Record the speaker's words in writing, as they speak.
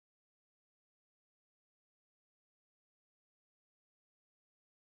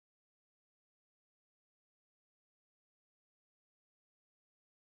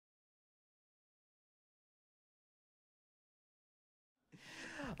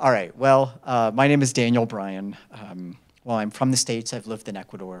All right, well, my name is Daniel Bryan. Well, I'm from the States. I've lived in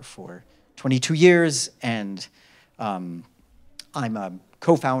Ecuador for 22 years, and I'm a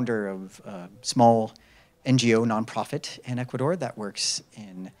co-founder of a small NGO nonprofit in Ecuador that works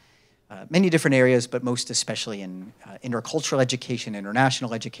in many different areas, but most especially in intercultural education,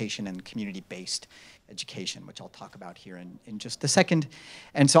 international education, and community-based education, which I'll talk about here in just a second.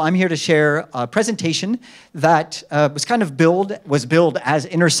 And so I'm here to share a presentation that was billed as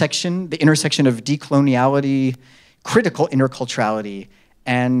the intersection of decoloniality, critical interculturality,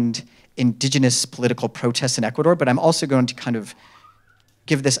 and indigenous political protests in Ecuador. But I'm also going to kind of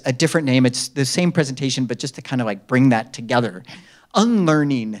give this a different name. It's the same presentation, but just to kind of like bring that together.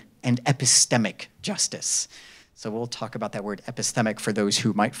 Unlearning and epistemic justice. So we'll talk about that word epistemic for those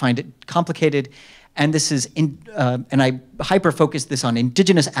who might find it complicated. And this is, and I hyper-focused this on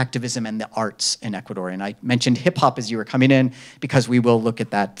indigenous activism and the arts in Ecuador. And I mentioned hip-hop as you were coming in, because we will look at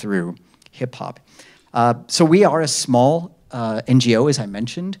that through hip-hop. So we are a small NGO, as I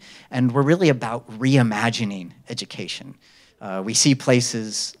mentioned, and we're really about reimagining education. We see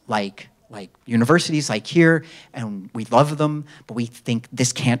places like universities like here, and we love them, but we think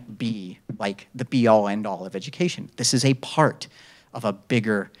this can't be like the be-all, end-all of education. This is a part of a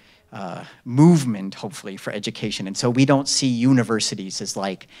bigger movement, hopefully, for education. And so we don't see universities as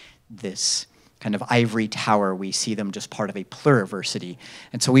like this kind of ivory tower. We see them just part of a pluriversity.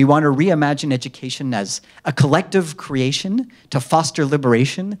 And so we want to reimagine education as a collective creation to foster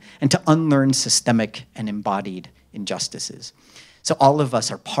liberation and to unlearn systemic and embodied injustices. So all of us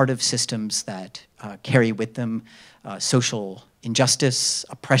are part of systems that carry with them social injustice,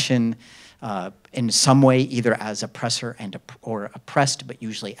 oppression, in some way either as oppressor or oppressed, but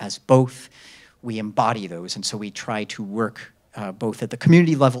usually as both. We embody those, and so we try to work both at the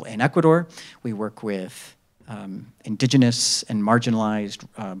community level in Ecuador. We work with indigenous and marginalized,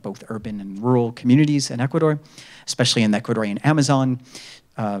 both urban and rural communities in Ecuador, especially in the Ecuadorian Amazon.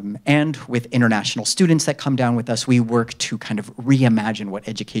 And with international students that come down with us, we work to kind of reimagine what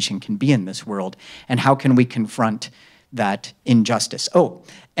education can be in this world and how can we confront that injustice. Oh,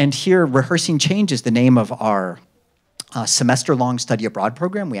 and here, Rehearsing Change is the name of our semester-long study abroad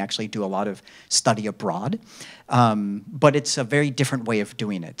program. We actually do a lot of study abroad, but it's a very different way of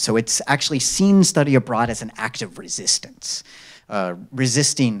doing it. So it's actually seen study abroad as an act of resistance.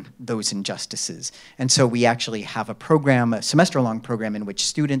 Resisting those injustices. And so we actually have a program, a semester-long program, in which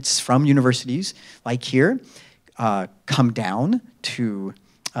students from universities, like here, come down to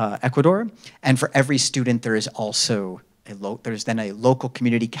Ecuador. And for every student, there is also there's then a local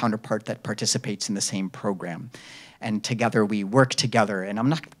community counterpart that participates in the same program. And together we work together. And I'm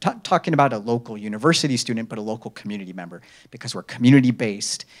not talking about a local university student, but a local community member, because we're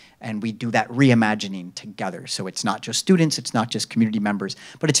community-based and we do that reimagining together. So it's not just students, it's not just community members,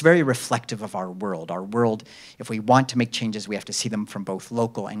 but it's very reflective of our world. Our world, if we want to make changes, we have to see them from both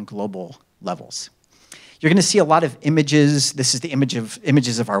local and global levels. You're going to see a lot of images. This is the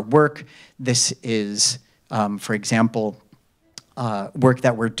images of our work. This is, for example, work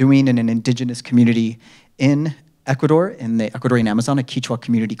that we're doing in an indigenous community in Ecuador, in the Ecuadorian Amazon, a Quechua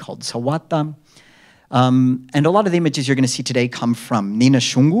community called Sawata. And a lot of the images you're going to see today come from Nina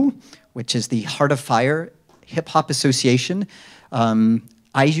Shungu, which is the Heart of Fire hip-hop association.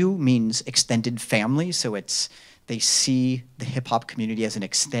 Ayu means extended family, so they see the hip-hop community as an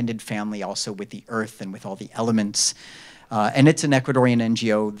extended family, also with the earth and with all the elements. And it's an Ecuadorian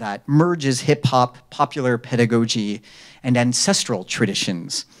NGO that merges hip-hop, popular pedagogy, and ancestral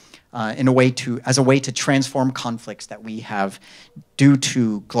traditions as a way to transform conflicts that we have due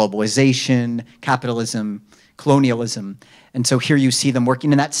to globalization, capitalism, colonialism. And so here you see them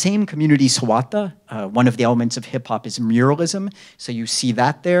working in that same community, Sawata. One of the elements of hip-hop is muralism, so you see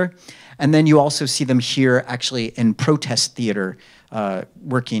that there. And then you also see them here actually in protest theater,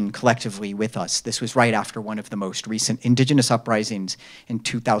 working collectively with us. This was right after one of the most recent indigenous uprisings in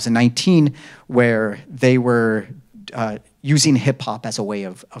 2019, where they were using hip-hop as a way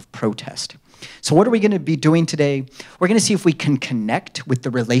of protest. So what are we going to be doing today? We're going to see if we can connect with the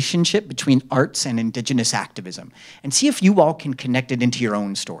relationship between arts and indigenous activism, and see if you all can connect it into your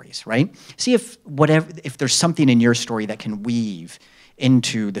own stories, right? See if there's something in your story that can weave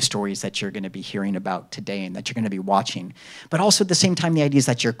into the stories that you're going to be hearing about today and that you're going to be watching. But also at the same time, the idea is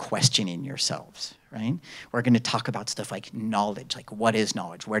that you're questioning yourselves, right? We're going to talk about stuff like knowledge, like what is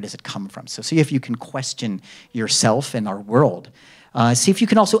knowledge? Where does it come from? So see if you can question yourself and our world. See if you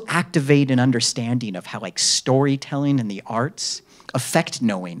can also activate an understanding of how like storytelling and the arts affect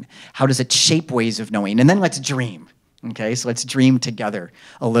knowing. How does it shape ways of knowing? And then let's dream. Okay, so let's dream together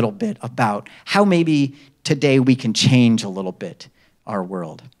a little bit about how maybe today we can change a little bit our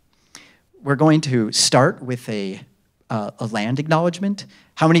world. We're going to start with a land acknowledgement.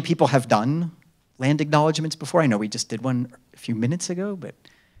 How many people have done land acknowledgements before? I know we just did one a few minutes ago, but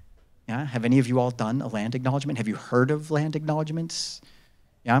yeah, have any of you all done a land acknowledgement? Have you heard of land acknowledgements?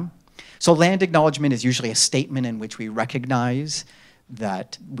 Yeah? So land acknowledgement is usually a statement in which we recognize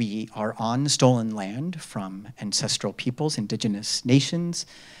that we are on stolen land from ancestral peoples, indigenous nations,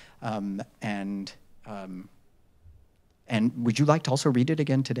 and would you like to also read it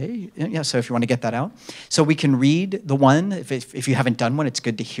again today? Yeah, so if you want to get that out. So we can read the one, if you haven't done one, it's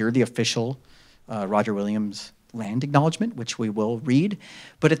good to hear the official Roger Williams land acknowledgement, which we will read.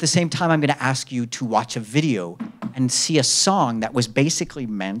 But at the same time, I'm going to ask you to watch a video and see a song that was basically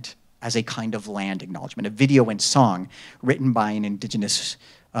meant as a kind of land acknowledgement, a video and song written by an indigenous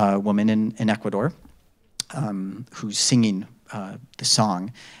woman in Ecuador who's singing the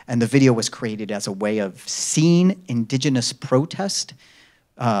song. And the video was created as a way of seeing indigenous protest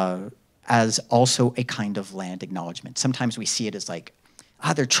as also a kind of land acknowledgement. Sometimes we see it as like,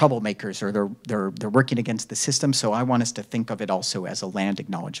 they're troublemakers or they're working against the system, so I want us to think of it also as a land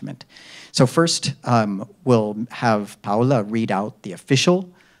acknowledgement. So first, we'll have Paula read out the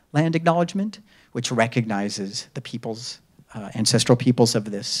official land acknowledgement, which recognizes the peoples, ancestral peoples of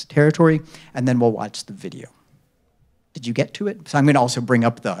this territory, and then we'll watch the video. Did you get to it? So I'm going to also bring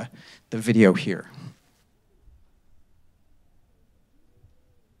up the video here.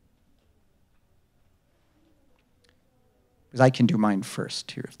 Because I can do mine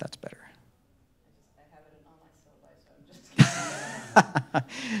first here, if that's better. I have it on my standby, so I'm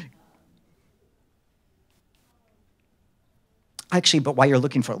just... Actually, but while you're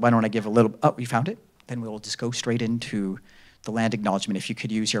looking for it, why don't I give a little... Oh, you found it? Then we'll just go straight into the land acknowledgement. If you could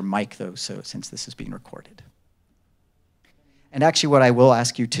use your mic, though, so since this is being recorded. And actually, what I will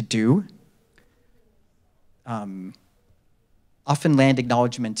ask you to do, often land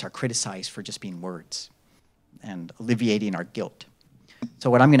acknowledgements are criticized for just being words and alleviating our guilt.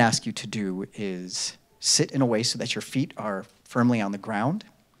 So what I'm going to ask you to do is sit in a way so that your feet are firmly on the ground,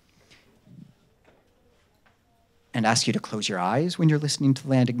 and ask you to close your eyes when you're listening to the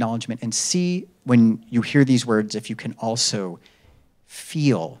land acknowledgement, and see when you hear these words if you can also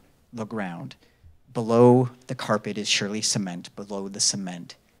feel the ground. Below the carpet is surely cement. Below the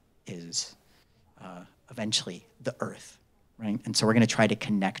cement is eventually the earth, right? And so we're going to try to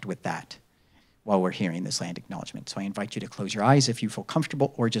connect with that while we're hearing this land acknowledgement. So I invite you to close your eyes if you feel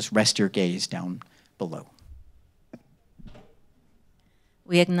comfortable, or just rest your gaze down below.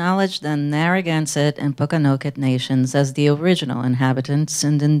 We acknowledge the Narragansett and Pokanoket nations as the original inhabitants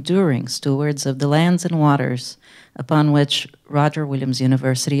and enduring stewards of the lands and waters upon which Roger Williams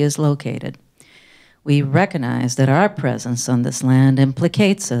University is located. We recognize that our presence on this land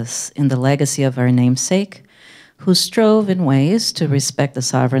implicates us in the legacy of our namesake, who strove in ways to respect the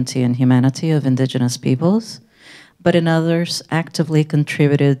sovereignty and humanity of indigenous peoples, but in others actively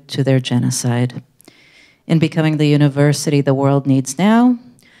contributed to their genocide. In becoming the university the world needs now,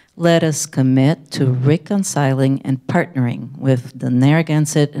 let us commit to reconciling and partnering with the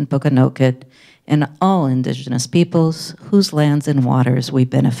Narragansett and Pokanoket and all indigenous peoples whose lands and waters we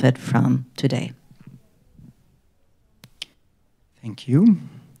benefit from today. Thank you.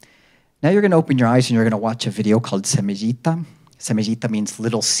 Now you're going to open your eyes and you're going to watch a video called Semillita. Semillita means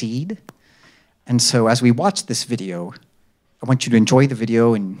little seed. And so as we watch this video, I want you to enjoy the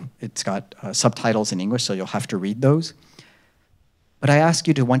video, and it's got subtitles in English, so you'll have to read those. But I ask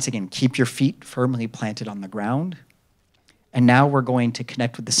you to once again keep your feet firmly planted on the ground. And now we're going to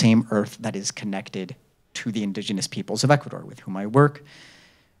connect with the same earth that is connected to the indigenous peoples of Ecuador with whom I work.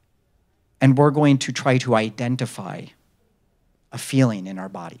 And we're going to try to identify a feeling in our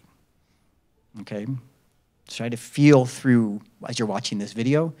body. Okay? Try to feel through as you're watching this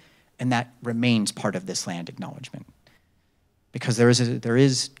video, and that remains part of this land acknowledgement. Because there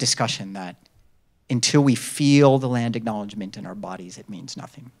is discussion that until we feel the land acknowledgement in our bodies, it means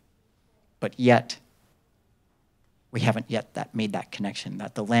nothing. But yet, we haven't yet made that connection,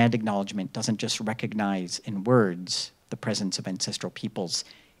 that the land acknowledgement doesn't just recognize in words the presence of ancestral peoples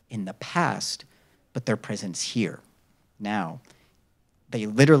in the past, but their presence here, now. They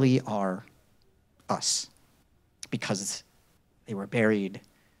literally are us, because they were buried,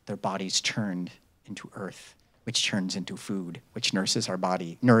 their bodies turned into earth, which turns into food, which nourishes our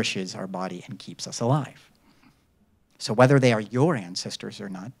body, and keeps us alive. So whether they are your ancestors or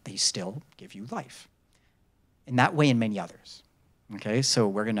not, they still give you life. In that way and many others. Okay, so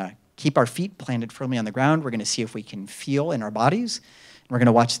we're going to keep our feet planted firmly on the ground. We're going to see if we can feel in our bodies. We're going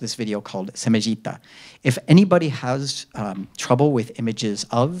to watch this video called Semejita. If anybody has trouble with images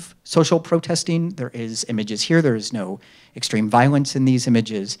of social protesting, there is images here. There is no extreme violence in these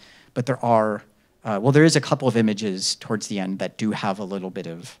images, but there are, well, there is a couple of images towards the end that do have a little bit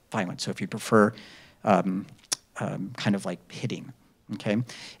of violence. So if you prefer kind of like hitting, okay?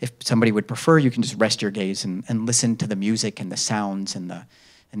 If somebody would prefer, you can just rest your gaze and listen to the music and the sounds and the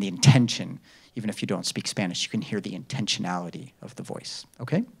intention. Even if you don't speak Spanish, you can hear the intentionality of the voice,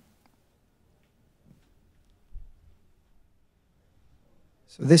 okay?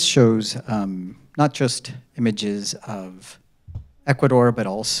 So this shows not just images of Ecuador, but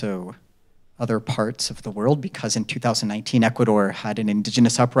also other parts of the world, because in 2019, Ecuador had an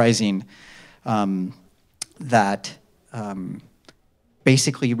indigenous uprising that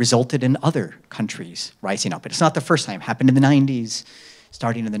basically resulted in other countries rising up. It's not the first time. It happened in the 90s,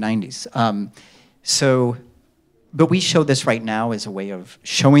 starting in the 90s. But we show this right now as a way of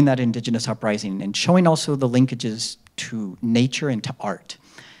showing that indigenous uprising and showing also the linkages to nature and to art,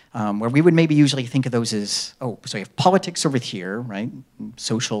 where we would maybe usually think of those as, oh, so you have politics over here, right,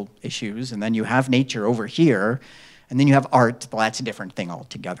 social issues, and then you have nature over here, and then you have art. Well, that's a different thing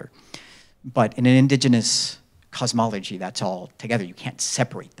altogether. But in an indigenous cosmology, that's all together. You can't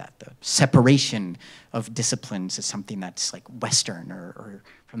separate that. The separation of disciplines is something that's like Western or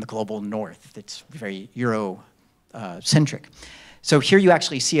from the global north. It's very Euro-centric. So here you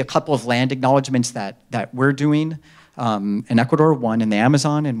actually see a couple of land acknowledgements that we're doing in Ecuador, one in the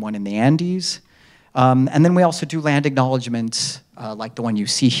Amazon and one in the Andes. And then we also do land acknowledgements like the one you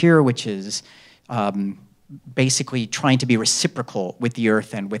see here, which is basically trying to be reciprocal with the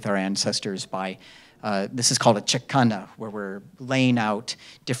earth and with our ancestors by this is called a chacana, where we're laying out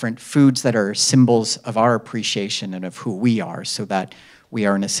different foods that are symbols of our appreciation and of who we are, so that we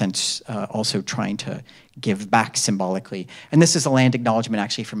are, in a sense, also trying to give back symbolically. And this is a land acknowledgement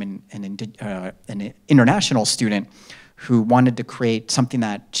actually from an international student who wanted to create something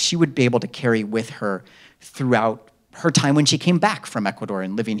that she would be able to carry with her throughout her time when she came back from Ecuador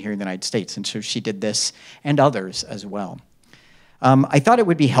and living here in the United States. And so she did this and others as well. I thought it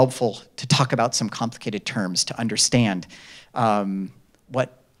would be helpful to talk about some complicated terms to understand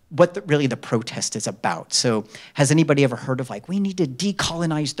what really the protest is about. So has anybody ever heard of like, we need to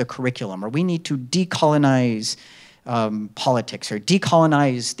decolonize the curriculum, or we need to decolonize politics, or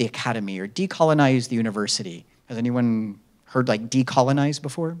decolonize the academy, or decolonize the university? Has anyone heard like decolonize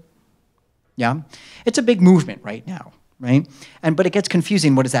before? Yeah? It's a big movement right now, right? But it gets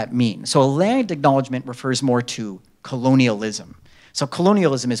confusing. What does that mean? So a land acknowledgement refers more to colonialism. So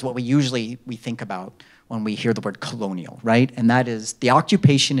colonialism is what we think about when we hear the word colonial, right? And that is the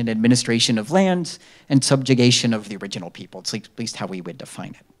occupation and administration of lands and subjugation of the original people. It's at least how we would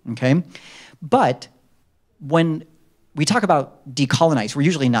define it, okay? But when we talk about decolonize, we're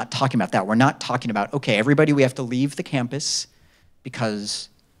usually not talking about that. We're not talking about, okay, everybody, we have to leave the campus because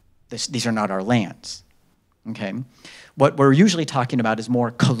these are not our lands, okay? What we're usually talking about is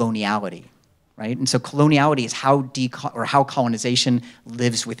more coloniality, right? And so coloniality is how colonization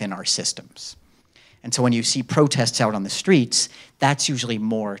lives within our systems. And so when you see protests out on the streets, that's usually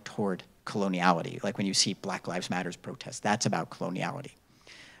more toward coloniality. Like when you see Black Lives Matter protests, that's about coloniality.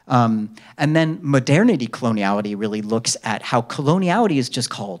 And then modernity coloniality really looks at how coloniality is just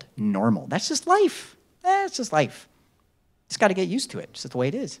called normal. That's just life. It's just life. Just got to get used to it. It's just the way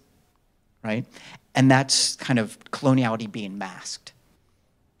it is, right? And that's kind of coloniality being masked.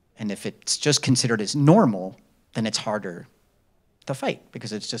 And if it's just considered as normal, then it's harder to fight,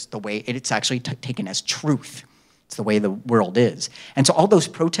 because it's just the way it's actually taken as truth. It's the way the world is. And so all those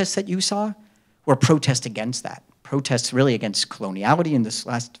protests that you saw were protests against that. Protests really against coloniality in this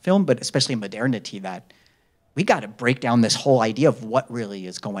last film, but especially modernity, that we got to break down this whole idea of what really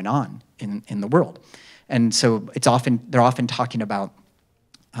is going on in the world. And so they're often talking about,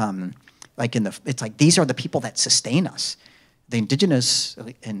 it's like these are the people that sustain us. The indigenous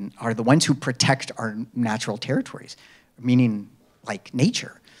are the ones who protect our natural territories, meaning like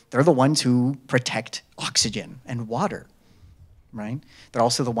nature. They're the ones who protect oxygen and water, right? They're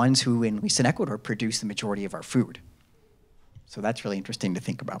also the ones who, at least in Ecuador, produce the majority of our food. So that's really interesting to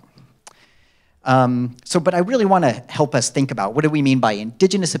think about. But I really want to help us think about what do we mean by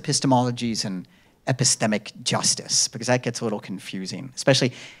indigenous epistemologies and epistemic justice, because that gets a little confusing,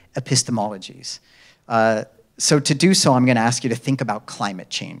 especially epistemologies. So to do so, I'm going to ask you to think about climate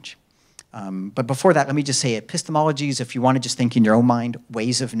change. But before that, let me just say epistemologies, if you want to just think in your own mind,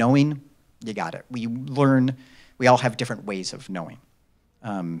 ways of knowing, you got it. We all have different ways of knowing.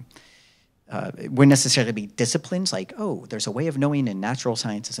 It wouldn't necessarily be disciplines like, oh, there's a way of knowing in natural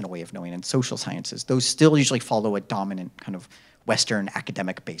sciences and a way of knowing in social sciences. Those still usually follow a dominant kind of Western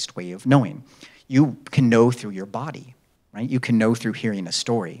academic-based way of knowing. You can know through your body, right? You can know through hearing a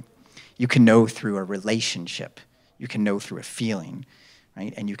story. You can know through a relationship. You can know through a feeling,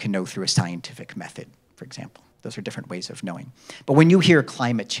 right? And you can know through a scientific method, for example. Those are different ways of knowing. But when you hear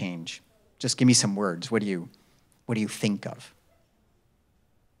climate change, just give me some words. What do you think of?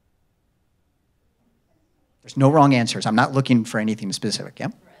 There's no wrong answers. I'm not looking for anything specific, yeah?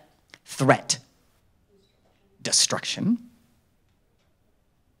 Threat. Destruction.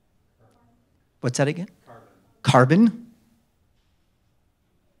 What's that again? Carbon.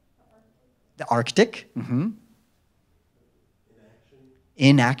 The Arctic. Mm-hmm.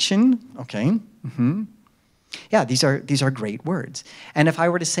 Inaction. Okay. Mm-hmm. Yeah, these are great words. And if I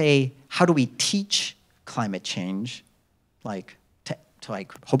were to say, how do we teach climate change, like to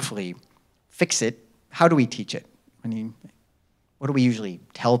like hopefully fix it? How do we teach it? What do we usually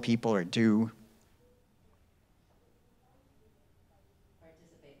tell people or do?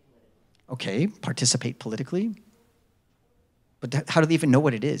 Participate politically. Okay, participate politically. But how do they even know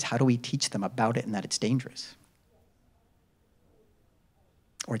what it is? How do we teach them about it and that it's dangerous?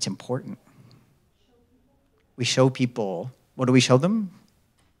 Or it's important? We show people, what do we show them?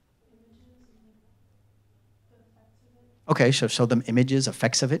 Okay, so show them images,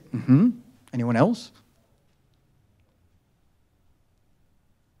 effects of it. Mm-hmm. Anyone else?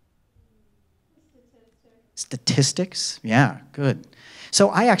 Statistics, yeah, good. So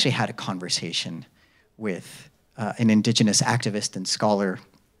I actually had a conversation with an indigenous activist and scholar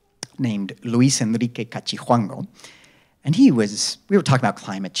named Luis Enrique Cachihuango. And we were talking about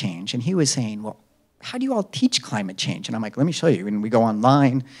climate change, and he was saying, well, how do you all teach climate change? And I'm like, let me show you. And we go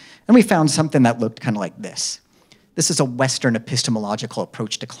online, and we found something that looked kind of like this. This is a Western epistemological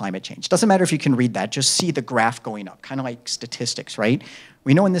approach to climate change. Doesn't matter if you can read that, just see the graph going up, kind of like statistics, right?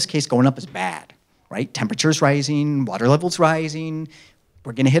 We know in this case going up is bad, right? Temperatures rising, water levels rising,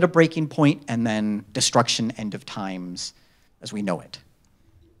 we're gonna hit a breaking point, and then destruction, end of times, as we know it.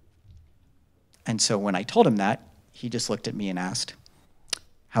 And so when I told him that, he just looked at me and asked,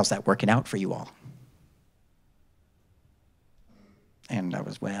 how's that working out for you all? And I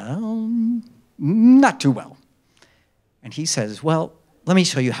was, well, not too well. And he says, well, let me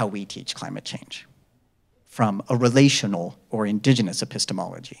show you how we teach climate change from a relational or indigenous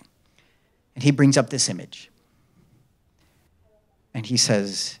epistemology. And he brings up this image. And he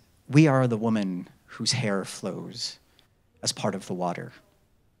says, we are the woman whose hair flows as part of the water,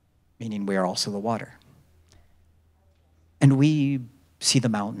 meaning we are also the water. And we see the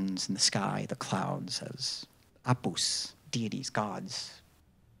mountains and the sky, the clouds, as apus, deities, gods,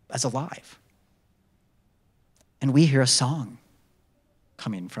 as alive. And we hear a song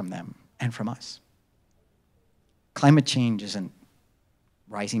coming from them and from us. Climate change isn't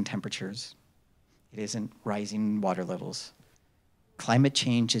rising temperatures. It isn't rising water levels. Climate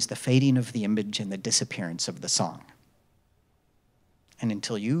change is the fading of the image and the disappearance of the song. And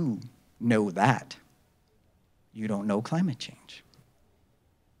until you know that, you don't know climate change.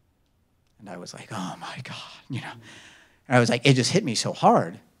 And I was like, oh my God, you know. And I was like, it just hit me so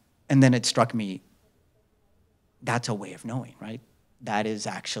hard. And then it struck me, that's a way of knowing, right? That is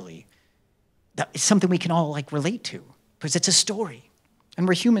actually, it's something we can all like relate to, because it's a story. And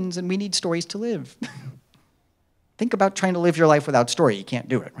we're humans and we need stories to live. Think about trying to live your life without story. You can't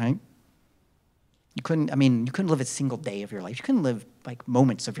do it, right? You couldn't live a single day of your life. You couldn't live like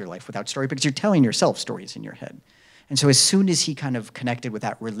moments of your life without story, because you're telling yourself stories in your head. And so as soon as he kind of connected with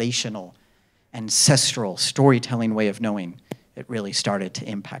that relational, ancestral storytelling way of knowing, it really started to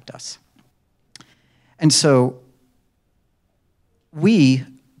impact us. And so we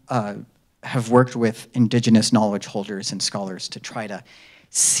have worked with indigenous knowledge holders and scholars to try to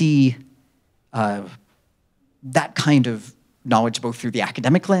see that kind of knowledge both through the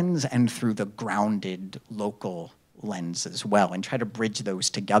academic lens and through the grounded local lens as well, and try to bridge those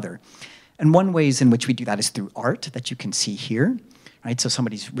together. And one ways in which we do that is through art that you can see here, right? So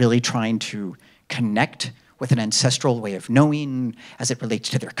somebody's really trying to connect with an ancestral way of knowing as it relates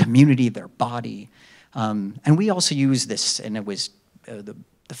to their community, their body. And we also use this, and it was the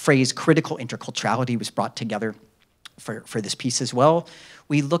phrase critical interculturality was brought together for this piece as well.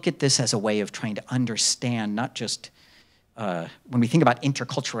 We look at this as a way of trying to understand not just when we think about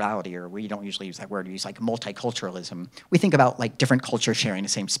interculturality, or we don't usually use that word, we use like multiculturalism. We think about like different cultures sharing the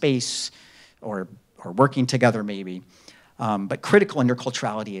same space or working together maybe. But critical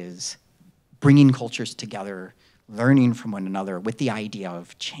interculturality is bringing cultures together, learning from one another with the idea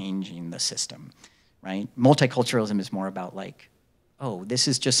of changing the system, right? Multiculturalism is more about like, oh, this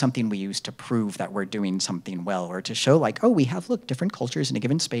is just something we use to prove that we're doing something well, or to show like, oh, we have, look, different cultures in a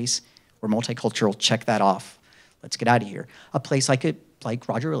given space. We're multicultural, check that off. let's get out of here. A place like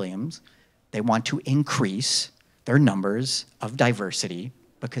Roger Williams, they want to increase their numbers of diversity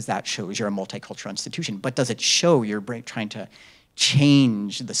because that shows you're a multicultural institution. But does it show you're trying to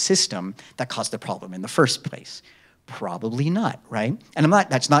change the system that caused the problem in the first place? Probably not, right? And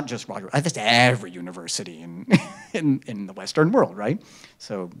that's not just Roger, that's every university in the Western world, right?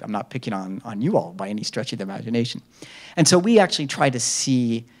 So I'm not picking on you all by any stretch of the imagination. And so we actually try to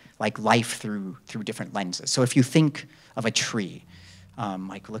see like life through different lenses. So if you think of a tree,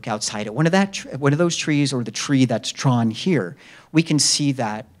 like look outside at one of those trees or the tree that's drawn here, we can see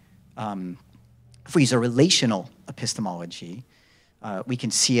that if we use a relational epistemology, we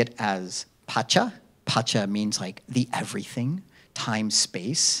can see it as pacha. Pacha means like the everything, time,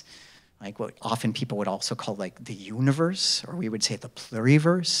 space, like what often people would also call like the universe, or we would say the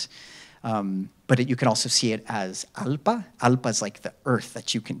pluriverse. But you can also see it as alpa. Alpa is like the earth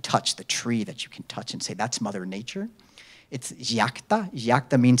that you can touch, the tree that you can touch and say that's Mother Nature. It's yacta.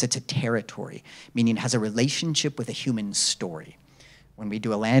 Yacta means it's a territory, meaning it has a relationship with a human story. When we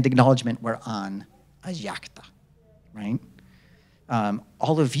do a land acknowledgement, we're on a yacta, right?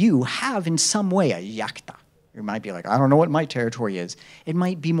 All of you have in some way a yacta. You might be like, I don't know what my territory is. It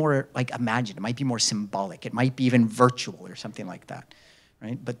might be more like imagined. It might be more symbolic. It might be even virtual or something like that,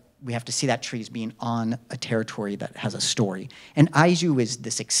 right? But we have to see that tree as being on a territory that has a story. And Aiju is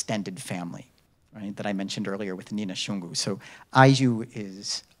this extended family, right, that I mentioned earlier with Nina Shungu. So Aiju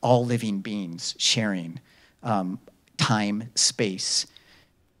is all living beings sharing time, space.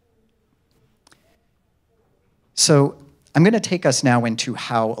 So I'm going to take us now into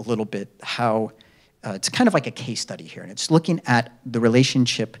how it's kind of like a case study here. And it's looking at the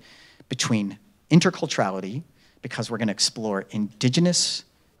relationship between interculturality, because we're going to explore indigenous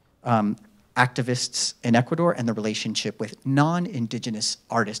activists in Ecuador and the relationship with non-indigenous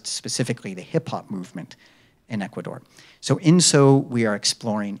artists, specifically the hip-hop movement in Ecuador. So we are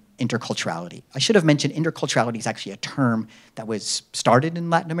exploring interculturality. I should have mentioned interculturality is actually a term that was started in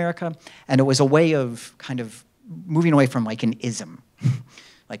Latin America, and it was a way of kind of moving away from like an ism,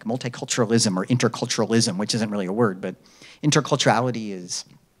 like multiculturalism or interculturalism, which isn't really a word, but interculturality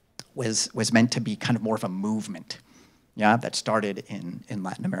was meant to be kind of more of a movement, yeah, that started in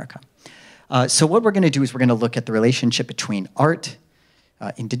Latin America. So what we're going to do is we're going to look at the relationship between art,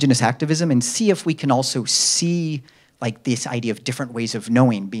 indigenous activism, and see if we can also see like this idea of different ways of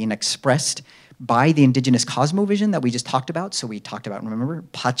knowing being expressed by the indigenous cosmovision that we just talked about. So we talked about, remember,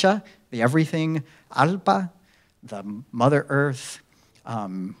 Pacha, the everything, Alpa, the Mother Earth.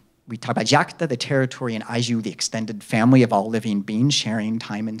 We talk about Yacta, the territory, and Aiju, the extended family of all living beings sharing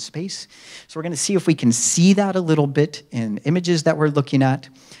time and space. So we're going to see if we can see that a little bit in images that we're looking at,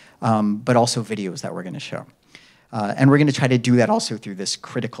 but also videos that we're going to show. And we're going to try to do that also through this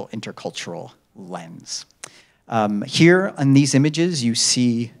critical intercultural lens. Here on these images, you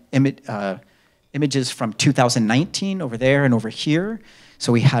see images from 2019 over there and over here.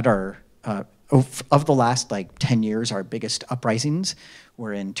 So we had our of the last like 10 years, our biggest uprisings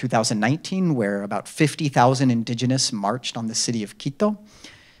were in 2019, where about 50,000 indigenous marched on the city of Quito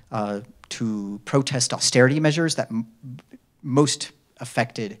to protest austerity measures that most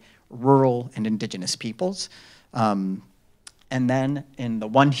affected rural and indigenous peoples. And then in the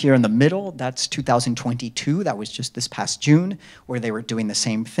one here in the middle, that's 2022, that was just this past June, where they were doing the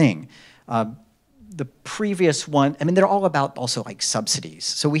same thing. The previous one, I mean, they're all about also like subsidies.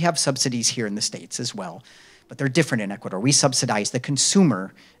 So we have subsidies here in the States as well, but they're different in Ecuador. We subsidize the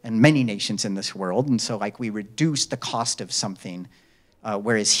consumer in many nations in this world, and so like we reduce the cost of something,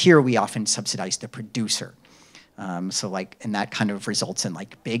 whereas here we often subsidize the producer. So like, and that kind of results in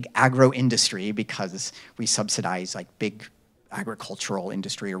like big agro industry because we subsidize like big agricultural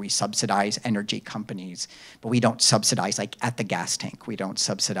industry, or we subsidize energy companies, but we don't subsidize like at the gas tank. We don't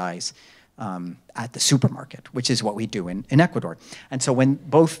subsidize at the supermarket, which is what we do in Ecuador. And so when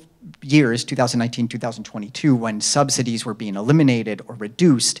both years, 2019, 2022, when subsidies were being eliminated or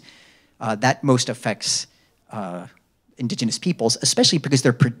reduced, that most affects indigenous peoples, especially because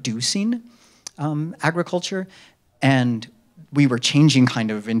they're producing agriculture. And we were changing kind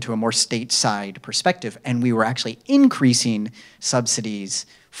of into a more stateside perspective, and we were actually increasing subsidies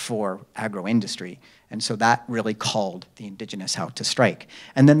for agro-industry. And so that really called the indigenous out to strike.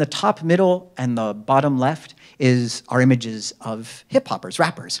 And then the top middle and the bottom left is our images of hip-hoppers,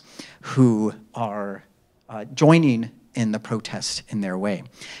 rappers, who are joining in the protest in their way.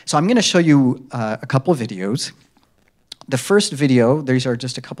 So I'm gonna show you a couple of videos. The first video, these are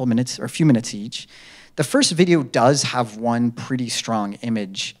just a couple minutes, or a few minutes each. The first video does have one pretty strong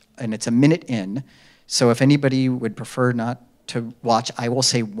image, and it's a minute in. So if anybody would prefer not to watch, I will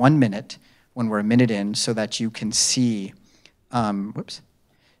say 1 minute when we're a minute in so that you can see,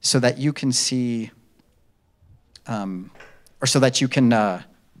 so that you can see, or so that you can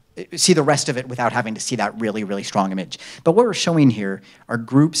see the rest of it without having to see that really, really strong image. But what we're showing here are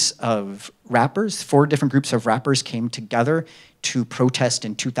groups of rappers. 4 different groups of rappers came together to protest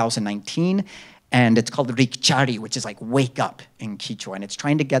in 2019. And it's called Rikchari, which is like wake up in Quechua. And it's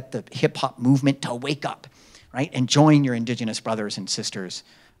trying to get the hip hop movement to wake up, right? And join your indigenous brothers and sisters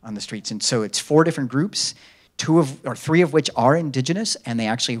on the streets. And so it's 4 different groups, 3 of which are indigenous, and they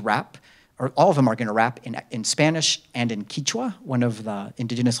actually rap, or all of them are going to rap in Spanish and in Quechua, one of the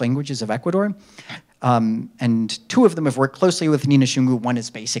indigenous languages of Ecuador. And 2 of them have worked closely with Nina Shungu. One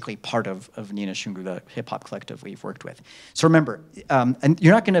is basically part of Nina Shungu, the hip-hop collective we've worked with. So remember, and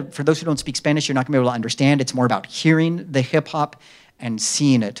you're not going to, for those who don't speak Spanish, you're not going to be able to understand. It's more about hearing the hip-hop and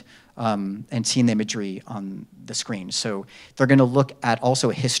seeing it, and seeing the imagery on the screen. So they're going to look at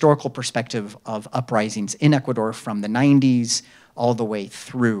also a historical perspective of uprisings in Ecuador from the 90s all the way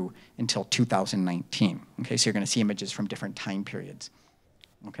through until 2019. Okay, so you're going to see images from different time periods.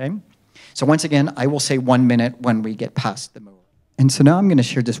 Okay? So once again, I will say 1 minute when we get past the move. And so now I'm going to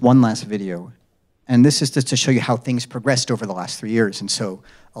share this one last video. And this is just to show you how things progressed over the last 3 years. And so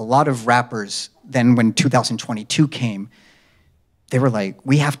a lot of rappers, then when 2022 came, they were like,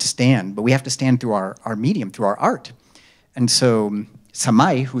 we have to stand, but we have to stand through our medium, through our art. And so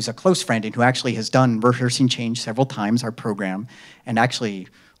Samai, who's a close friend and who actually has done Rehearsing Change several times, our program, and actually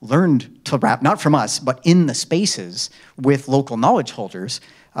learned to rap, not from us, but in the spaces with local knowledge holders,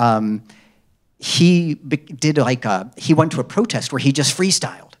 he went to a protest where he just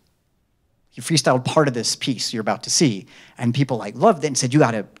freestyled. He freestyled part of this piece you're about to see, and people like loved it and said, you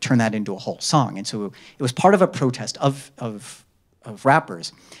got to turn that into a whole song. And so it was part of a protest of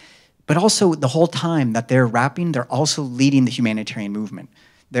rappers. But also the whole time that they're rapping, they're also leading the humanitarian movement.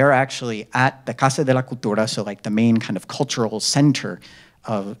 They're actually at the Casa de la Cultura, so like the main kind of cultural center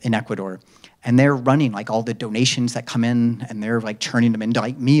in Ecuador, and they're running like all the donations that come in, and they're like turning them into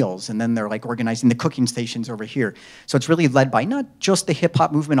like meals, and then they're like organizing the cooking stations over here. So it's really led by not just the hip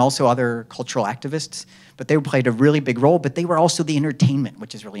hop movement, also other cultural activists, but they played a really big role, but they were also the entertainment,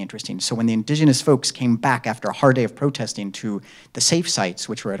 which is really interesting. So when the indigenous folks came back after a hard day of protesting to the safe sites,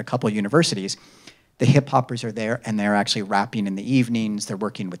 which were at a couple of universities, the hip hoppers are there, and they're actually rapping in the evenings, they're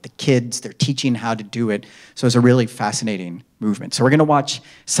working with the kids, they're teaching how to do it. So it's a really fascinating movement. So we're gonna watch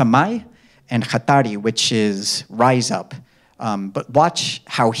Samai and Hatari, which is Rise Up. But watch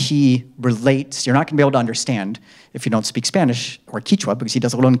how he relates. You're not going to be able to understand if you don't speak Spanish or Quechua, because he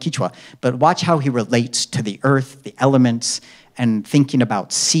does a little in Quechua, but watch how he relates to the earth, the elements, and thinking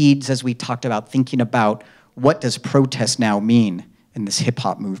about seeds, as we talked about, thinking about what does protest now mean in this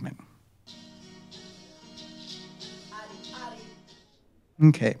hip-hop movement.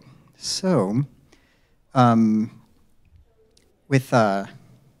 Okay, so with...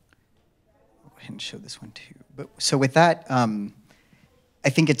 and show this one too. But so with that, I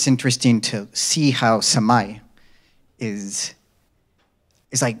think it's interesting to see how Samai is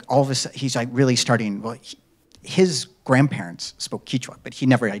like all of a sudden, he's like really starting, well, his grandparents spoke Quechua, but he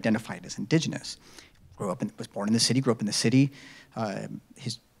never identified as indigenous. Was born in the city, grew up in the city.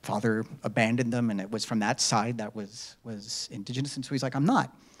 His father abandoned them, and it was from that side that was indigenous, and so he's like, I'm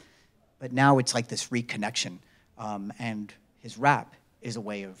not. But now it's like this reconnection, and his rap is a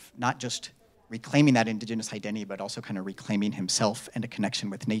way of not just reclaiming that indigenous identity, but also kind of reclaiming himself and a connection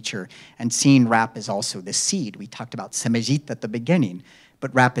with nature. And seeing rap is also the seed. We talked about semillita at the beginning,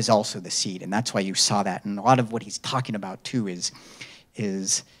 but rap is also the seed, and that's why you saw that. And a lot of what he's talking about too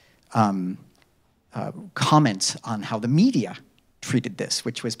is comments on how the media treated this,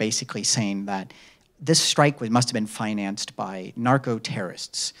 which was basically saying that this strike must have been financed by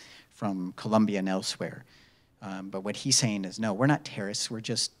narco-terrorists from Colombia and elsewhere. But what he's saying is, no, we're not terrorists. We're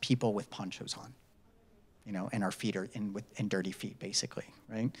just people with ponchos on, you know, and our feet are in dirty feet, basically,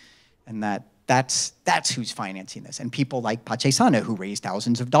 right? And that's who's financing this. And people like Pachesana, who raised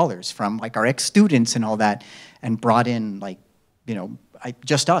thousands of dollars from like our ex-students and all that, and brought in like, you know,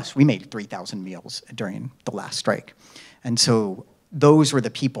 just us. We made 3,000 meals during the last strike, and so those were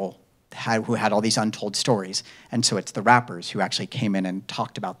the people who had all these untold stories. And so it's the rappers who actually came in and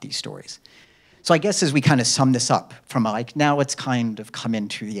talked about these stories. So I guess as we kind of sum this up from like, now let's kind of come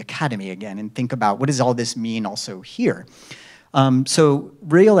into the academy again and think about what does all this mean also here. So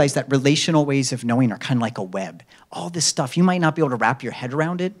realize that relational ways of knowing are kind of like a web. All this stuff, you might not be able to wrap your head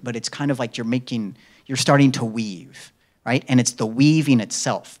around it, but it's kind of like you're starting to weave, right? And it's the weaving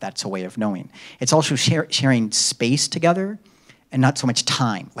itself that's a way of knowing. It's also sharing space together and not so much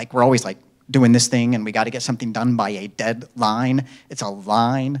time. Like we're always like doing this thing and we got to get something done by a deadline. It's a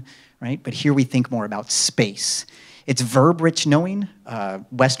line, right? But here we think more about space. It's verb-rich knowing.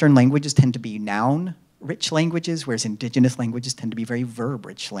 Western languages tend to be noun-rich languages, whereas indigenous languages tend to be very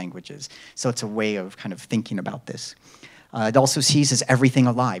verb-rich languages. So it's a way of kind of thinking about this. It also sees as everything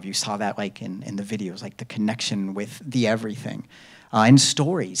alive. You saw that like in the videos, like the connection with the everything. And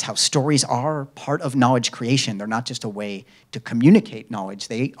stories, how stories are part of knowledge creation. They're not just a way to communicate knowledge,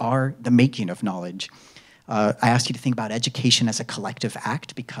 they are the making of knowledge. I asked you to think about education as a collective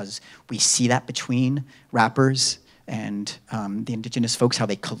act because we see that between rappers and the indigenous folks, how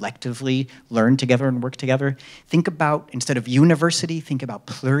they collectively learn together and work together. Think about, instead of university, think about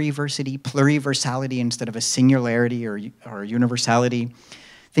pluriversity, pluriversality instead of a singularity or universality.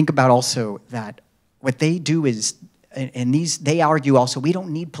 Think about also that what they do is, and they argue also, we don't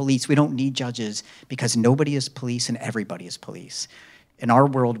need police, we don't need judges, because nobody is police and everybody is police. In our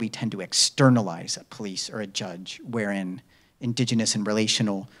world, we tend to externalize a police or a judge, wherein indigenous and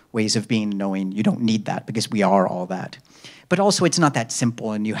relational ways of being and knowing, you don't need that because we are all that. But also, it's not that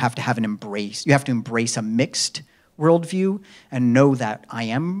simple, and you have to have an embrace. You have to embrace a mixed worldview and know that I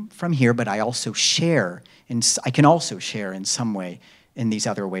am from here, but I also share, I can also share in some way in these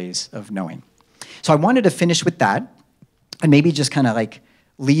other ways of knowing. So I wanted to finish with that, and maybe just kind of like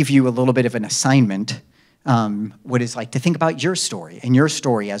leave you a little bit of an assignment, what is like to think about your story, and your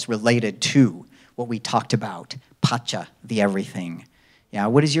story as related to what we talked about, Pacha, the everything. Yeah,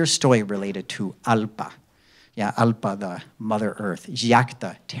 what is your story related to Alpa? Yeah, Alpa, the Mother Earth,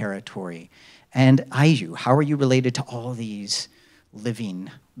 Llacta, territory, and Ayu, how are you related to all these living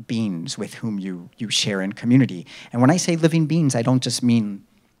beings with whom you share in community? And when I say living beings, I don't just mean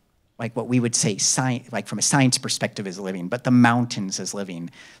like what we would say, like from a science perspective as living, but the mountains as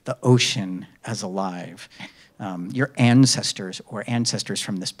living, the ocean as alive. Your ancestors or ancestors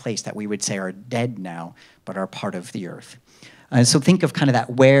from this place that we would say are dead now, but are part of the earth. So think of kind of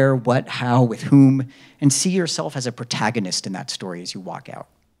that where, what, how, with whom, and see yourself as a protagonist in that story as you walk out.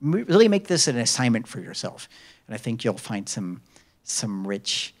 Really make this an assignment for yourself. And I think you'll find some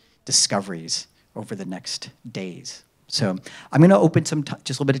rich discoveries over the next days. So I'm going to open just a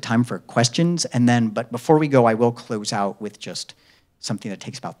little bit of time for questions, and then, but before we go, I will close out with just something that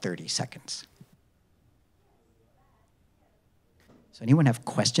takes about 30 seconds. So anyone have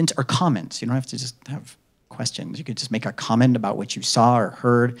questions or comments? You don't have to just have questions. You could just make a comment about what you saw or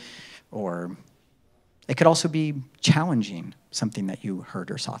heard, or it could also be challenging something that you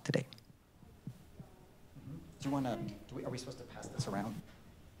heard or saw today. Do you want to, are we supposed to pass this around?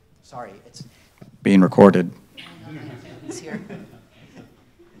 Sorry, it's being recorded. It's here.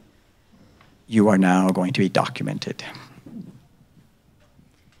 You are now going to be documented.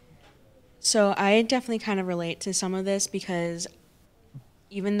 So I definitely kind of relate to some of this because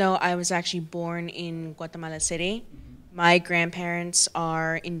even though I was actually born in Guatemala City, my grandparents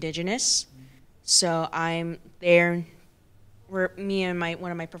are indigenous. So I'm there, me and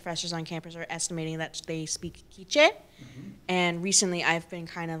one of my professors on campus are estimating that they speak Quiche. And recently I've been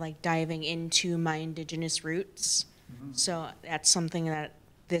kind of like diving into my indigenous roots. So that's something that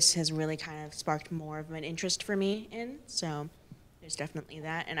this has really kind of sparked more of an interest for me in. So there's definitely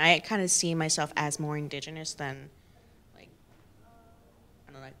that. And I kind of see myself as more indigenous than, like,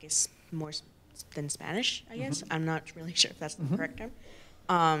 I don't know, I guess more than Spanish, I guess. I'm not really sure if that's the correct term.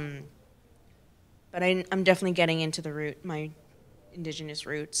 But I'm definitely getting into my indigenous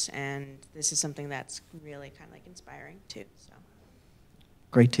roots, and this is something that's really kind of like inspiring too. So.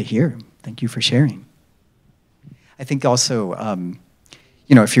 Great to hear. Thank you for sharing. I think also,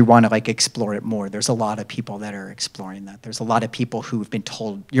 you know, if you want to like explore it more, there's a lot of people that are exploring that. There's a lot of people who've been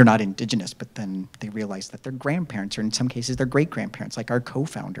told you're not indigenous, but then they realize that their grandparents, or in some cases their great-grandparents, like our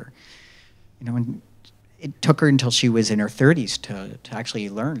co-founder. You know, and it took her until she was in her 30s to actually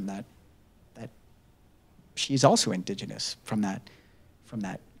learn that she's also indigenous from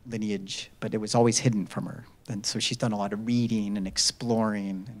that lineage, but it was always hidden from her. And so she's done a lot of reading and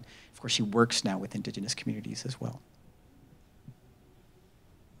exploring, and of course she works now with indigenous communities as well.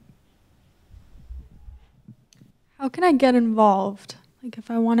 How can I get involved? Like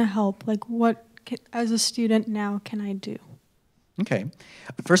if I want to help, like what, as a student now, can I do? Okay.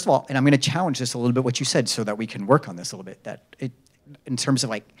 First of all, and I'm going to challenge this a little bit, what you said, so that we can work on this a little bit, that in terms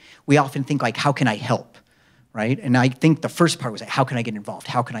of like, we often think like, how can I help, right? And I think the first part was like, how can I get involved?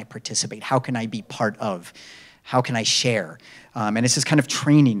 How can I participate? How can I be part of? How can I share? And it's this kind of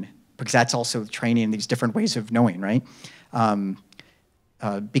training, because that's also training in these different ways of knowing, right?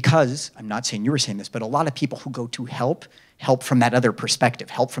 Because, I'm not saying you were saying this, but a lot of people who go to help from that other perspective,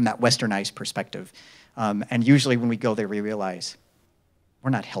 help from that westernized perspective. And usually when we go there, we realize we're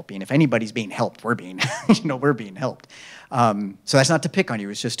not helping. If anybody's being helped, we're being, we're being helped. So that's not to pick on you.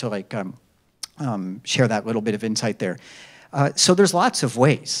 It's just to like share that little bit of insight there. So there's lots of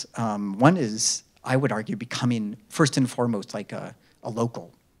ways. One is, I would argue, becoming first and foremost like a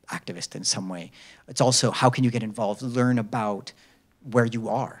local activist in some way. It's also, how can you get involved? Learn about where you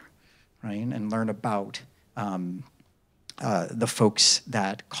are, right? And learn about the folks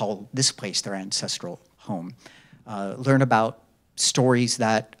that call this place their ancestral home. Learn about stories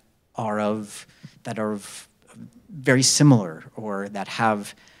that are very similar, or that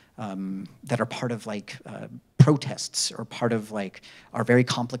have that are part of like protests, or part of like our very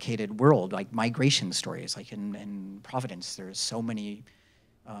complicated world, like migration stories. Like in Providence, there's so many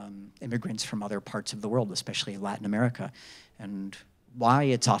immigrants from other parts of the world, especially Latin America. And why?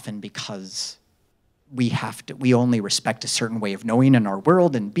 It's often because we only respect a certain way of knowing in our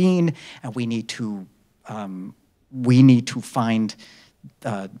world and being, and we need to find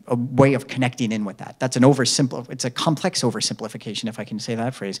a way of connecting in with that. That's it's a complex oversimplification, if I can say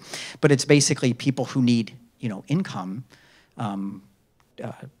that phrase, but it's basically people who need, income,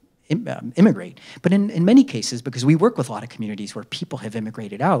 immigrate. But in many cases, because we work with a lot of communities where people have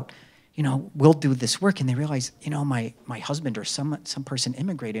immigrated out, we'll do this work and they realize, my husband or some person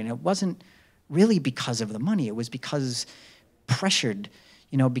immigrated, and it wasn't really because of the money. It was because pressured,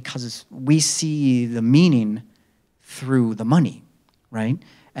 because we see the meaning through the money, right?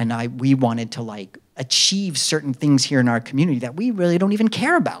 And we wanted to like achieve certain things here in our community that we really don't even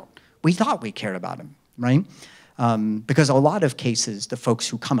care about. We thought we cared about them, right? Because a lot of cases, the folks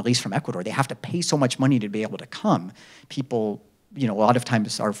who come, at least from Ecuador, they have to pay so much money to be able to come. People, a lot of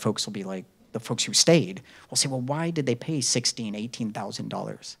times our folks will be like, the folks who stayed will say, well, why did they pay $16,000,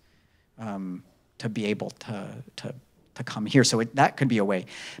 $18,000 to be able to come here? So that could be a way.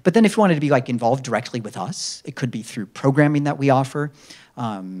 But then if you wanted to be like involved directly with us, it could be through programming that we offer.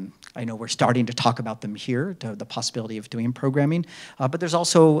 I know we're starting to talk about them here, the possibility of doing programming. But there's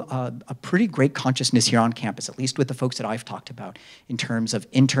also a pretty great consciousness here on campus, at least with the folks that I've talked about, in terms of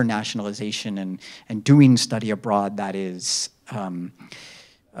internationalization and doing study abroad that is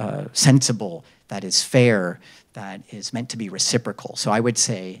sensible, that is fair, that is meant to be reciprocal. So I would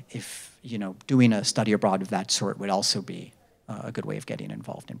say if, doing a study abroad of that sort would also be a good way of getting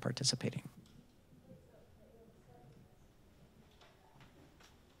involved and participating.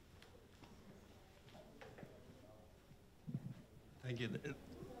 Thank you.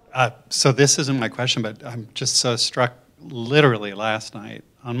 So this isn't my question, but I'm just so struck. Literally last night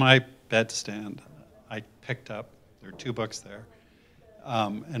on my bedstand, I picked up, there are 2 books there,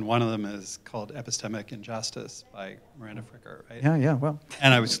 and one of them is called Epistemic Injustice by Miranda Fricker, right? Yeah, well.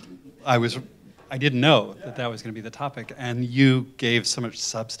 And I didn't know that was going to be the topic, and you gave so much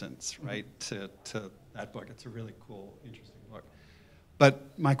substance, right, to that book. It's a really cool, interesting book.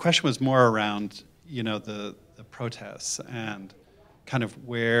 But my question was more around, the protests and kind of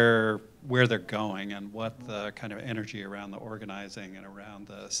where they're going, and what the kind of energy around the organizing and around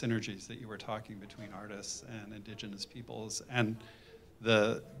the synergies that you were talking between artists and indigenous peoples, and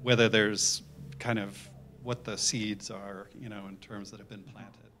whether there's kind of what the seeds are, in terms that have been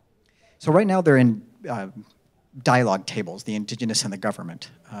planted. So right now they're in dialogue tables, the Indigenous and the government.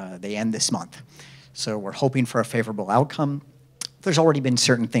 They end this month. So we're hoping for a favorable outcome. There's already been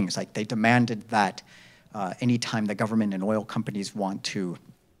certain things, like they demanded that anytime the government and oil companies want to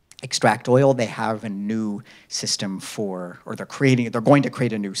extract oil, they have a new system they're going to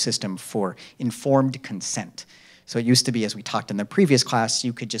create a new system for informed consent. So it used to be, as we talked in the previous class,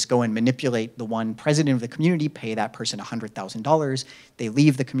 you could just go and manipulate the one president of the community, pay that person $100,000. They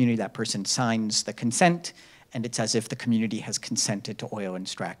leave the community, that person signs the consent, and it's as if the community has consented to oil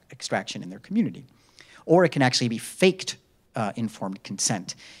extraction in their community. Or it can actually be faked informed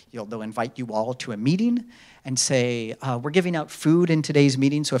consent. They'll invite you all to a meeting and say, we're giving out food in today's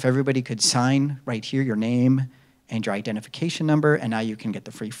meeting, so if everybody could sign right here your name and your identification number, and now you can get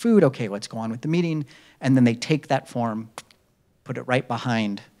the free food. Okay, let's go on with the meeting. And then they take that form, put it right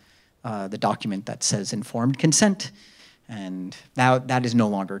behind the document that says informed consent, and now that is no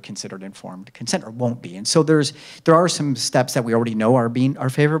longer considered informed consent, or won't be. And so there are some steps that we already know are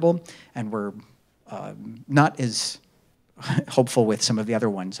favorable, and we're not as hopeful with some of the other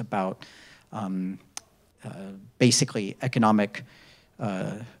ones about basically economic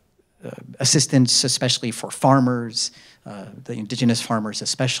assistance, especially for farmers, the indigenous farmers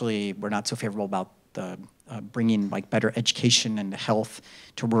especially. We're not so favorable about the bringing like better education and health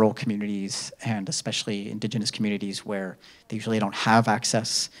to rural communities, and especially indigenous communities where they usually don't have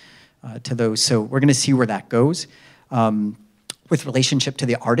access to those. So we're going to see where that goes. with relationship to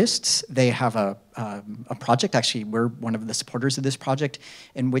the artists, they have a project, actually we're one of the supporters of this project,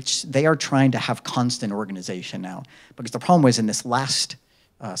 in which they are trying to have constant organization now. Because the problem was in this last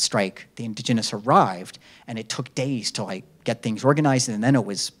strike, the Indigenous arrived, and it took days to like get things organized, and then it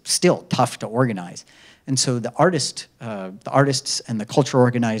was still tough to organize. And so the artists and the cultural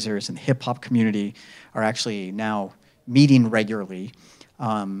organizers and the hip hop community are actually now meeting regularly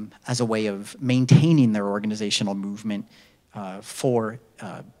as a way of maintaining their organizational movement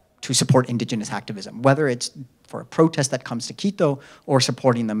to support Indigenous activism, whether it's for a protest that comes to Quito or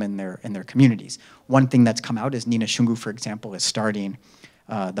supporting them in their communities. One thing that's come out is Nina Shungu, for example, is starting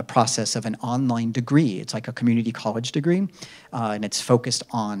the process of an online degree. It's like a community college degree, and it's focused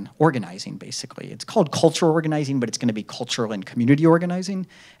on organizing, basically. It's called cultural organizing, but it's going to be cultural and community organizing,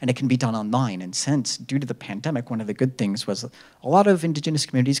 and it can be done online. And since, due to the pandemic, one of the good things was a lot of Indigenous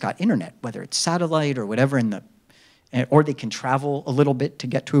communities got internet, whether it's satellite or whatever, or they can travel a little bit to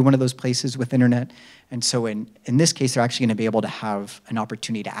get to one of those places with internet. And so in this case, they're actually going to be able to have an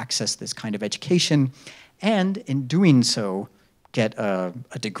opportunity to access this kind of education, and in doing so, get a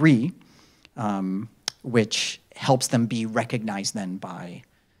degree, which helps them be recognized then by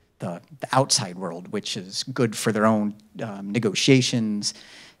the outside world, which is good for their own negotiations,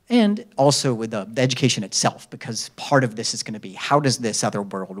 and also with the education itself, because part of this is going to be, how does this other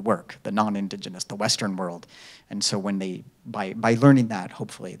world work, the non-Indigenous, the Western world? And so when they, by learning that,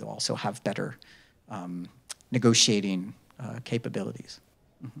 hopefully they'll also have better negotiating capabilities.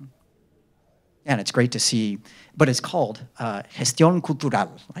 Mm-hmm. And it's great to see, but it's called gestión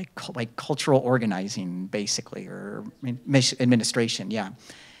cultural, like cultural organizing, basically, or administration, yeah.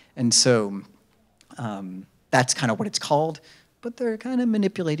 And so that's kind of what it's called, but they're kind of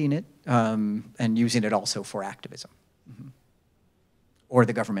manipulating it and using it also for activism. Mm-hmm. Or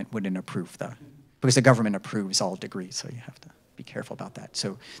the government wouldn't approve because the government approves all degrees, so you have to be careful about that.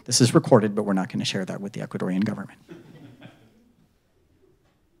 So this is recorded, but we're not going to share that with the Ecuadorian government.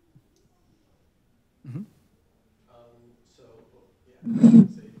 Mm-hmm.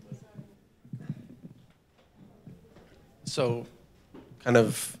 So kind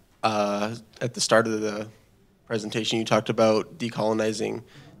of at the start of the presentation, you talked about decolonizing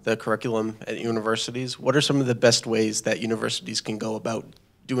the curriculum at universities. What are some of the best ways that universities can go about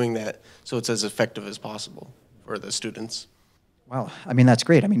doing that so it's as effective as possible for the students? Well, I mean, that's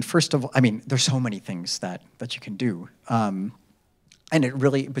great. I mean, first of all, I mean, there's so many things that you can do. And it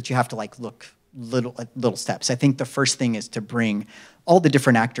really, but you have to like look little steps. I think the first thing is to bring all the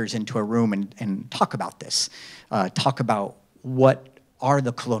different actors into a room and talk about this. Talk about what are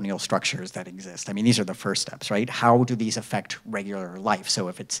the colonial structures that exist. I mean, these are the first steps, right? How do these affect regular life? So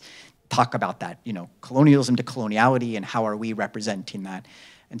if it's talk about that, you know, colonialism to coloniality and how are we representing that,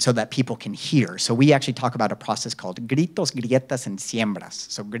 and so that people can hear. So we actually talk about a process called gritos, grietas, and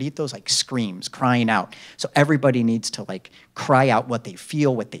siembras. So gritos, like screams, crying out. So everybody needs to like cry out what they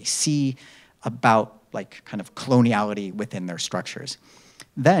feel, what they see about like kind of coloniality within their structures.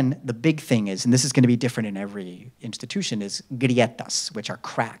 Then the big thing is, and this is going to be different in every institution, is grietas, which are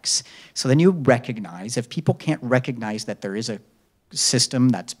cracks. So then you recognize, if people can't recognize that there is a system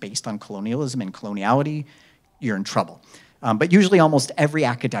that's based on colonialism and coloniality, you're in trouble. But usually almost every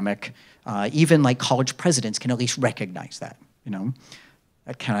academic, even like college presidents, can at least recognize that, you know?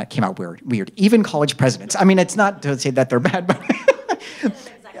 That kind of came out weird. Even college presidents. I mean, it's not to say that they're bad, but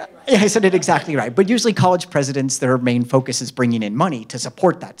yeah, I said it exactly right. But usually college presidents, their main focus is bringing in money to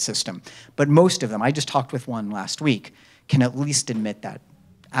support that system. But most of them, I just talked with one last week, can at least admit that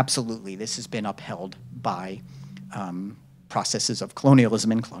absolutely this has been upheld by processes of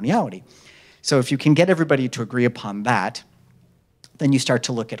colonialism and coloniality. So if you can get everybody to agree upon that, then you start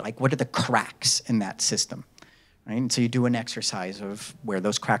to look at like, what are the cracks in that system? Right? And so you do an exercise of where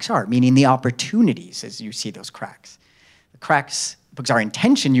those cracks are, meaning the opportunities as you see those cracks. The cracks, because our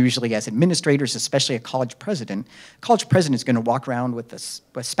intention usually as administrators, especially a college president is going to walk around with a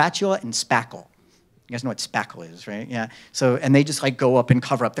spatula and spackle. You guys know what spackle is, right? Yeah. So, and they just like go up and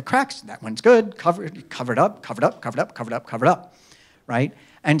cover up the cracks. That one's good, cover it up, right?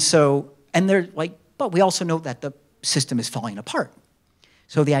 And so, and they're like, but we also know that the system is falling apart.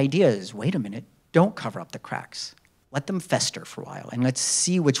 So the idea is, wait a minute, don't cover up the cracks. Let them fester for a while, and let's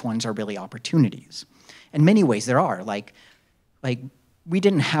see which ones are really opportunities. In many ways, there are. Like we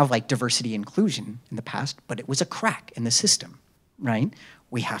didn't have like diversity inclusion in the past, but it was a crack in the system, right?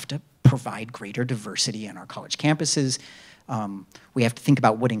 We have to provide greater diversity in our college campuses. We have to think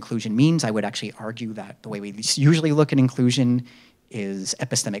about what inclusion means. I would actually argue that the way we usually look at inclusion is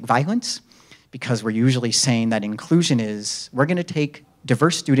epistemic violence, because we're usually saying that inclusion is, we're going to take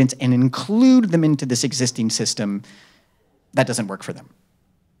diverse students and include them into this existing system that doesn't work for them.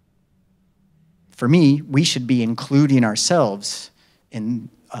 For me, we should be including ourselves in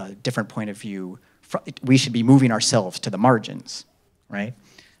a different point of view. We should be moving ourselves to the margins, right?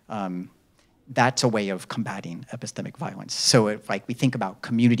 That's a way of combating epistemic violence. So if like we think about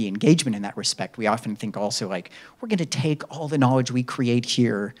community engagement in that respect, we often think also like, we're gonna take all the knowledge we create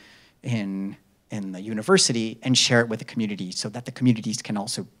here in the university and share it with the community so that the communities can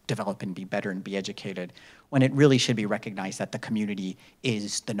also develop and be better and be educated, when it really should be recognized that the community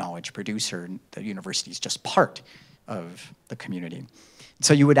is the knowledge producer and the university is just part of the community.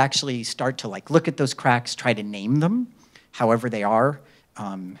 So you would actually start to like look at those cracks, try to name them, however they are,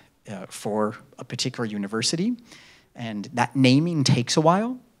 for a particular university. And that naming takes a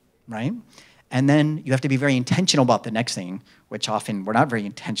while, right? And then you have to be very intentional about the next thing, which often we're not very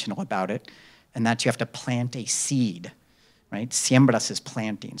intentional about it, and that's you have to plant a seed, right? Siembras is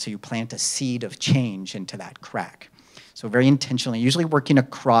planting, so you plant a seed of change into that crack. So very intentionally, usually working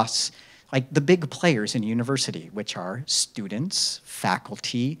across like the big players in a university, which are students,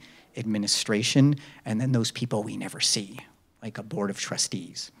 faculty, administration, and then those people we never see, like a board of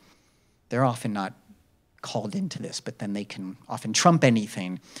trustees. They're often not called into this, but then they can often trump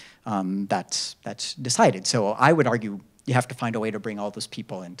anything that's decided. So I would argue you have to find a way to bring all those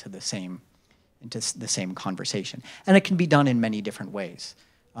people into the same conversation. And it can be done in many different ways.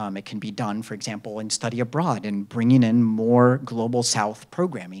 It can be done, for example, in study abroad and bringing in more Global South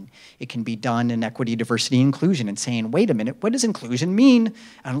programming. It can be done in equity, diversity, inclusion and saying, wait a minute, what does inclusion mean?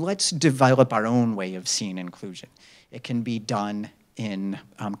 And let's develop our own way of seeing inclusion. It can be done in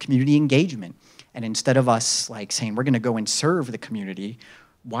community engagement. And instead of us like saying, we're gonna go and serve the community,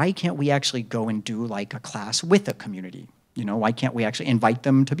 why can't we actually go and do like a class with a community? You know, why can't we actually invite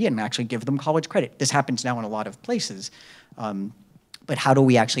them to be in and actually give them college credit? This happens now in a lot of places. But how do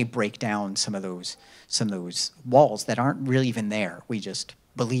we actually break down some of those walls that aren't really even there? We just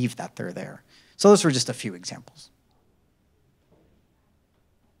believe that they're there. So those were just a few examples.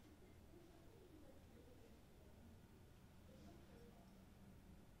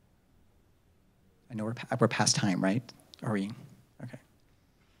 I know we're past time, right? Are we? Okay.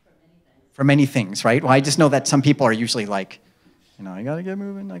 For many things, right? Well, I just know that some people are usually like, you know, I gotta get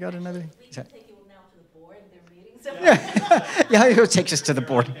moving, I got another. We can take you now to the board, their meetings. Yeah, it takes us to the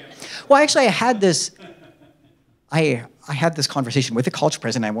board. Well, actually, I had this conversation with the college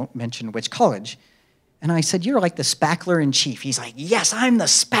president, I won't mention which college, and I said, you're like the spackler in chief. He's like, yes, I'm the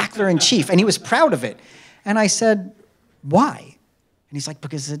spackler in chief, and he was proud of it. And I said, why? And he's like,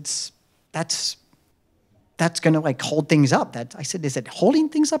 because that's gonna like hold things up. I said, is it holding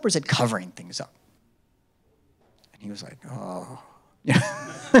things up or is it covering things up? And he was like, oh.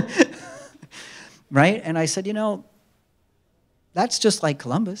 Right? And I said, you know, that's just like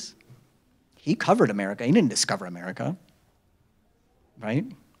Columbus. He covered America. He didn't discover America, right?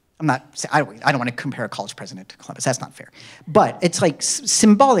 I don't want to compare a college president to Columbus. That's not fair. But it's like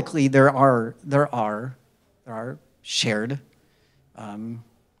symbolically there are shared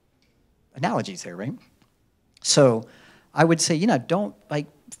analogies there, right? So I would say, you know, don't like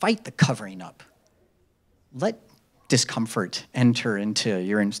fight the covering up. Let discomfort enter into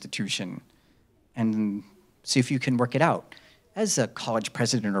your institution and see if you can work it out. As a college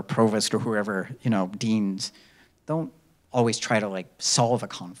president or provost or whoever, you know, deans, don't always try to like solve a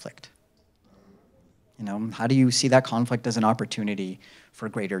conflict. You know, how do you see that conflict as an opportunity for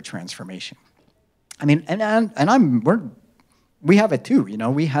greater transformation? I mean, we have it too, you know.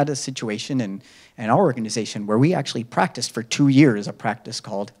 We had a situation in our organization where we actually practiced for 2 years a practice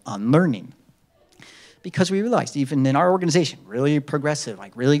called unlearning. Because we realized even in our organization, really progressive,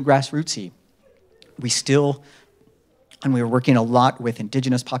 like really grassrootsy, and we were working a lot with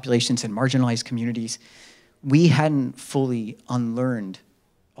indigenous populations and marginalized communities, we hadn't fully unlearned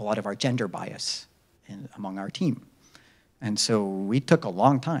a lot of our gender bias among our team. And so we took a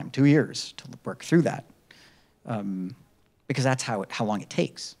long time, 2 years, to work through that. Because that's how long it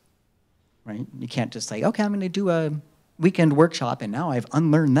takes, right? You can't just say, okay, I'm gonna do a weekend workshop and now I've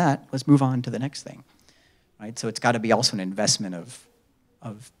unlearned that, let's move on to the next thing, right? So it's gotta be also an investment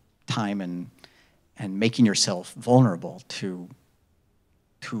of time and making yourself vulnerable to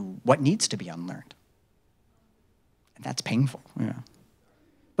what needs to be unlearned. And that's painful, yeah.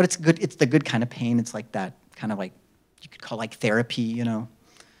 But it's good, it's the good kind of pain. It's like that kind of like, you could call like therapy, you know,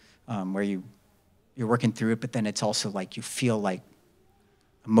 where you're working through it, but then it's also like you feel like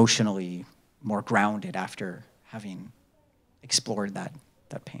emotionally more grounded after having explored that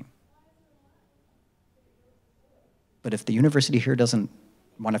pain. But if the university here doesn't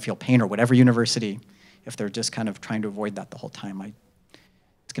want to feel pain, or whatever university, if they're just kind of trying to avoid that the whole time,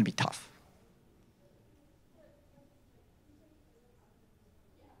 it's going to be tough.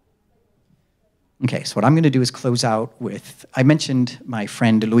 Okay, so what I'm going to do is close out with, I mentioned my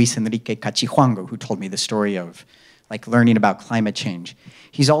friend Luis Enrique Cachihuango, who told me the story of like learning about climate change.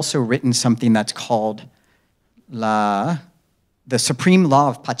 He's also written something that's called the Supreme Law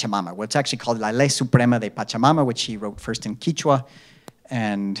of Pachamama. Well, it's actually called La Ley Suprema de Pachamama, which he wrote first in Quechua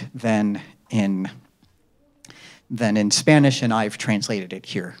and then in Spanish, and I've translated it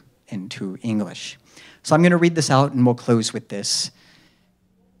here into English. So I'm going to read this out, and we'll close with this.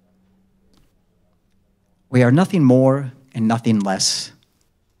 We are nothing more and nothing less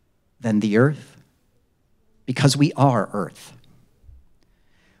than the earth, because we are earth.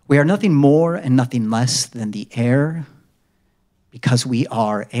 We are nothing more and nothing less than the air, because we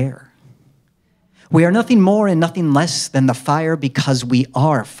are air. We are nothing more and nothing less than the fire, because we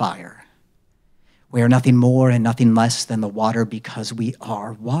are fire. We are nothing more and nothing less than the water, because we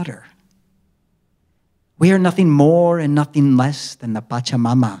are water. We are nothing more and nothing less than the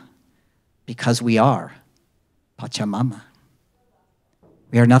Pachamama, because we are Pachamama.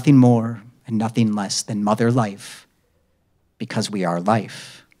 We are nothing more and nothing less than Mother Life, because we are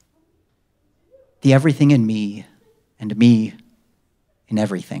life. The everything in me, and me in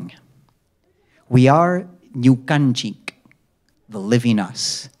everything. We are Nyukanjik, the living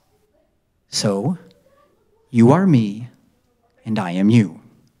us. So, you are me, and I am you.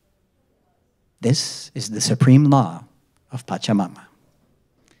 This is the supreme law of Pachamama.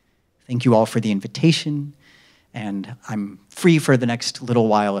 Thank you all for the invitation, and I'm free for the next little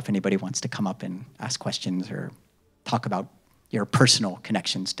while if anybody wants to come up and ask questions or talk about your personal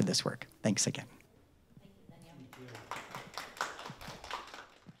connections to this work. Thanks again.